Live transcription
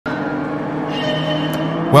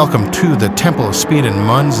Welcome to the Temple of Speed in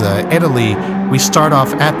Monza, Italy. We start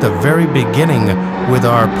off at the very beginning with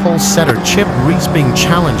our pole setter Chip Reese being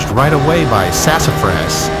challenged right away by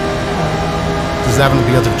Sassafras. This happens to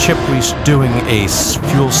be because of Chip Reese doing a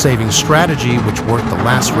fuel-saving strategy which worked the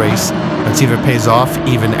last race. Let's see if it pays off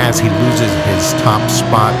even as he loses his top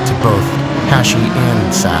spot to both Hashi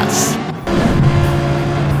and Sass.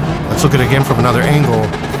 Let's look at it again from another angle.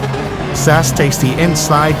 Sass takes the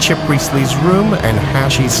inside, Chip Reese leaves room, and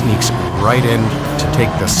Hashi sneaks right in to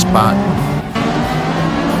take the spot.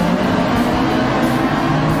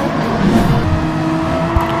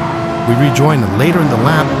 We rejoin later in the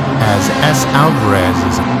lap as Alvarez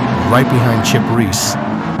is right behind Chip Reese,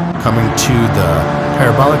 coming to the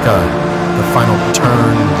Parabolica, the final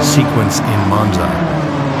turn sequence in Monza.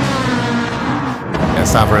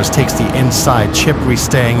 As Alvarez takes the inside, Chip Reese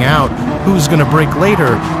staying out. Who's going to brake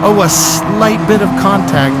later? Oh, a slight bit of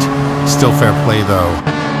contact. Still fair play, though,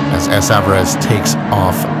 as Alvarez takes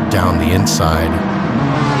off down the inside.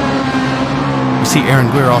 We see Aaron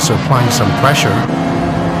Grier also applying some pressure.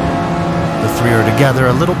 The three are together.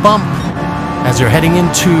 A little bump as they're heading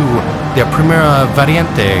into the Primera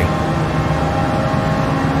Variante.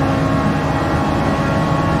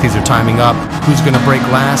 These are timing up. Who's going to brake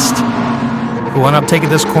last? Who end up taking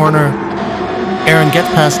this corner? Aaron gets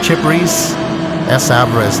past Chip Reese.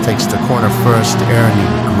 Alvarez takes the corner first. Aaron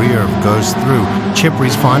Grier goes through. Chip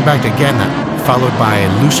Reese falling back again, followed by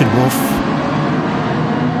alucidwolf.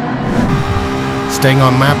 Staying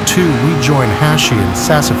on lap 2, we join Hashi and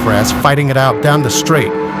Sassafras fighting it out down the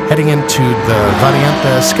straight, heading into the Variante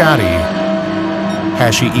Ascari.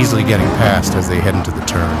 Hashi easily getting past as they head into the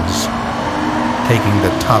turns, taking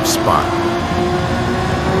the top spot.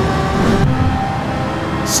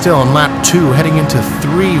 Still on lap 2, heading into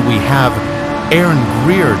 3, we have Aaron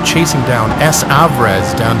Grier chasing down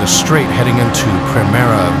Alvarez down the straight, heading into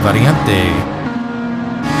Primera Variante.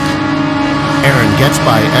 Aaron gets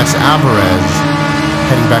by Alvarez,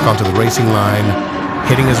 heading back onto the racing line,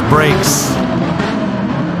 hitting his brakes.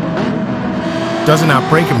 Doesn't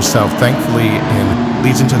outbrake himself, thankfully, and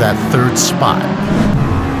leads into that third spot.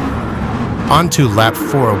 On to lap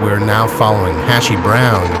 4, we're now following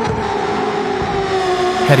Hashybrown,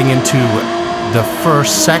 heading into the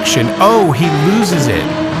first section. Oh, he loses it,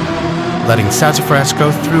 letting Sassafras go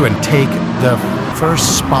through and take the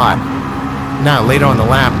first spot. Now, later on the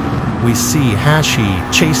lap, we see Hashi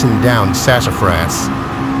chasing down Sassafras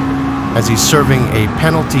as he's serving a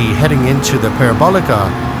penalty heading into the Parabolica,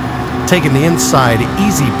 taking the inside,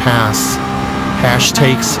 easy pass. Hash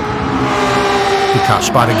takes the top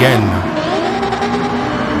spot again.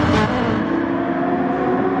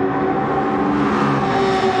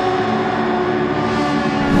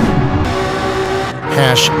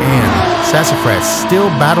 Hash and Sassafras still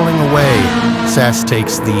battling away. Sass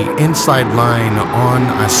takes the inside line on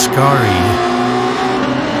Ascari,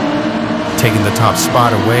 taking the top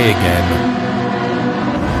spot away again.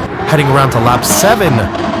 Heading around to lap 7,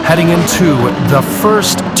 heading into the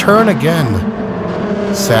first turn again.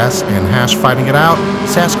 Sass and Hash fighting it out.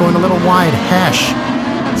 Sass going a little wide. Hash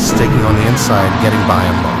sticking on the inside, getting by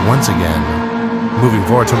him once again. Moving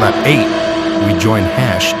forward to lap 8, we join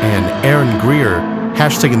Hash and Aaron Grier.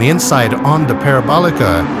 Hash taking the inside on the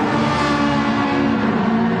Parabolica.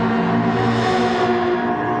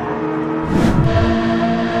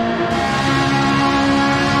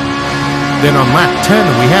 Then on lap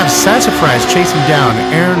 10, we have Sassafras chasing down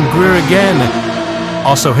Aaron Grier again.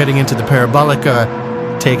 Also heading into the Parabolica,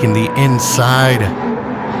 taking the inside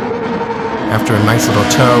after a nice little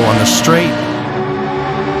toe on the straight.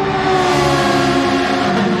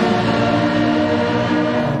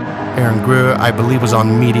 Aaron Grier, I believe, was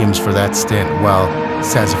on mediums for that stint, while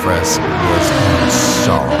Sassafras was on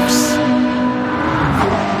softs.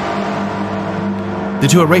 The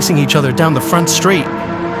two are racing each other down the front straight.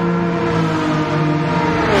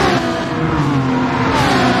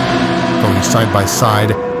 Going side by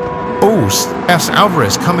side. Oh,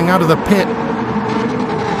 Alvarez coming out of the pit.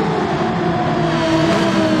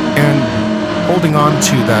 And holding on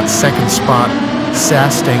to that second spot.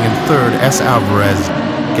 Sass staying in third. Alvarez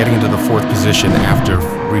getting into the 4th position after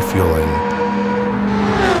refueling.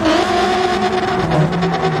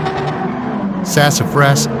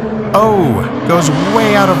 Sassafras, goes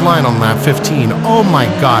way out of line on lap 15. Oh my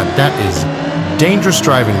God, that is dangerous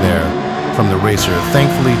driving there from the racer.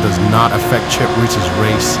 Thankfully, does not affect Chip Reese's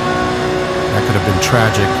race. That could have been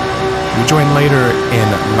tragic. We join later in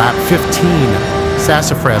lap 15.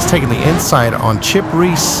 Sassafras taking the inside on Chip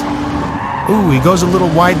Reese. Ooh, he goes a little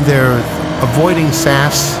wide there, avoiding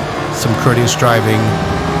Sass. Some courteous driving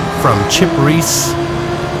from Chip Reese.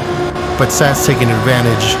 But Sass taking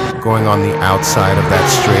advantage, going on the outside of that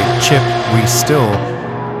straight. Chip Reese still,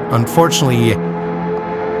 unfortunately,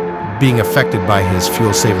 being affected by his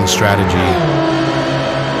fuel-saving strategy.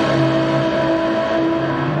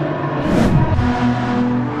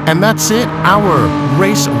 And that's it, our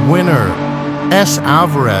race winner, S.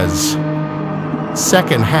 Alvarez.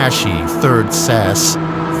 Second, Hashy. Third, Sass.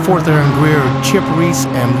 Fourth, Aaron Grier, Chip Reese,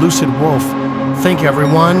 and Lucid Wolf. Thank you,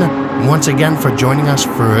 everyone, once again for joining us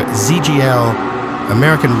for ZGL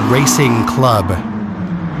American Racing Club.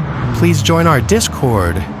 Please join our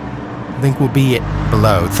Discord. Link will be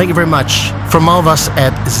below. Thank you very much. From all of us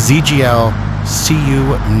at ZGL, see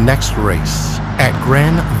you next race at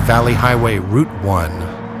Grand Valley Highway Route 1.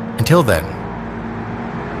 Until then.